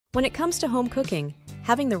When it comes to home cooking,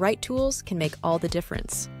 having the right tools can make all the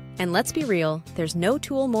difference. And let's be real, there's no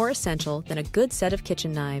tool more essential than a good set of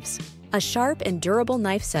kitchen knives. A sharp and durable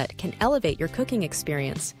knife set can elevate your cooking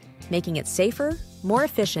experience, making it safer, more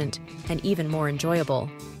efficient, and even more enjoyable.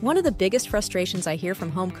 One of the biggest frustrations I hear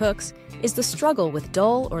from home cooks is the struggle with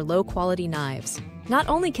dull or low-quality knives. Not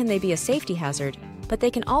only can they be a safety hazard, but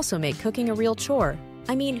they can also make cooking a real chore.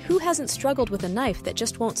 I mean, who hasn't struggled with a knife that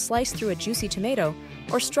just won't slice through a juicy tomato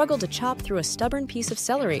or struggle to chop through a stubborn piece of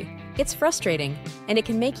celery? It's frustrating, and it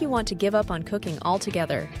can make you want to give up on cooking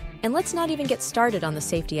altogether. And let's not even get started on the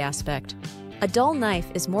safety aspect. A dull knife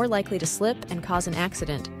is more likely to slip and cause an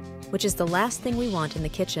accident, which is the last thing we want in the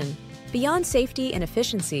kitchen. Beyond safety and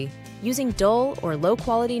efficiency, using dull or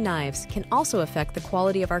low-quality knives can also affect the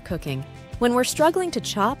quality of our cooking. When we're struggling to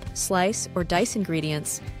chop, slice, or dice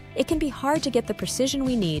ingredients, it can be hard to get the precision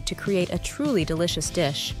we need to create a truly delicious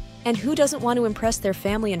dish. And who doesn't want to impress their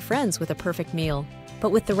family and friends with a perfect meal? But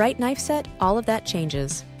with the right knife set, all of that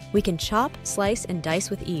changes. We can chop, slice, and dice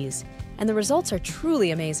with ease, and the results are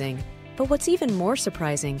truly amazing. But what's even more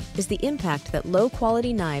surprising is the impact that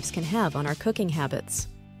low-quality knives can have on our cooking habits.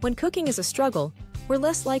 When cooking is a struggle, we're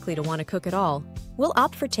less likely to want to cook at all. We'll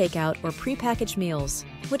opt for takeout or prepackaged meals,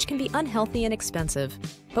 which can be unhealthy and expensive.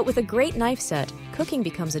 But with a great knife set, cooking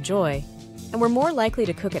becomes a joy. And we're more likely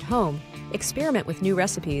to cook at home, experiment with new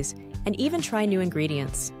recipes, and even try new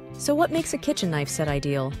ingredients. So what makes a kitchen knife set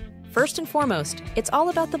ideal? First and foremost, it's all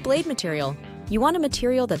about the blade material. You want a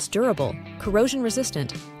material that's durable,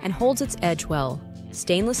 corrosion-resistant, and holds its edge well.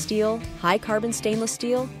 Stainless steel, high-carbon stainless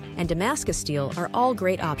steel, and Damascus steel are all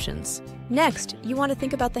great options. Next, you want to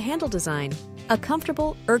think about the handle design. A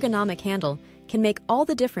comfortable, ergonomic handle can make all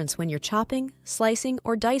the difference when you're chopping, slicing,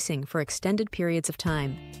 or dicing for extended periods of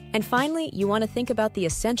time. And finally, you want to think about the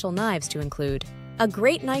essential knives to include. A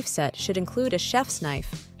great knife set should include a chef's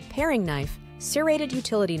knife, paring knife, serrated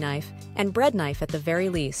utility knife, and bread knife at the very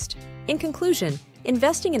least. In conclusion,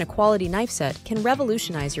 investing in a quality knife set can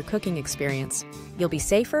revolutionize your cooking experience. You'll be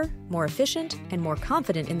safer, more efficient, and more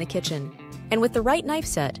confident in the kitchen. And with the right knife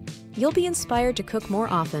set, you'll be inspired to cook more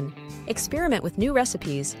often, experiment with new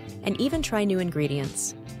recipes, and even try new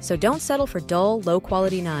ingredients. So don't settle for dull,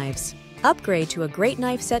 low-quality knives. Upgrade to a great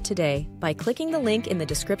knife set today by clicking the link in the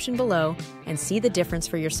description below and see the difference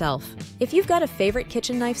for yourself. If you've got a favorite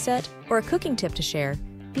kitchen knife set or a cooking tip to share,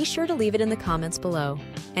 be sure to leave it in the comments below.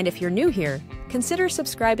 And if you're new here, consider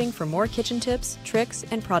subscribing for more kitchen tips, tricks,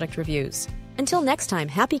 and product reviews. Until next time,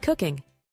 happy cooking!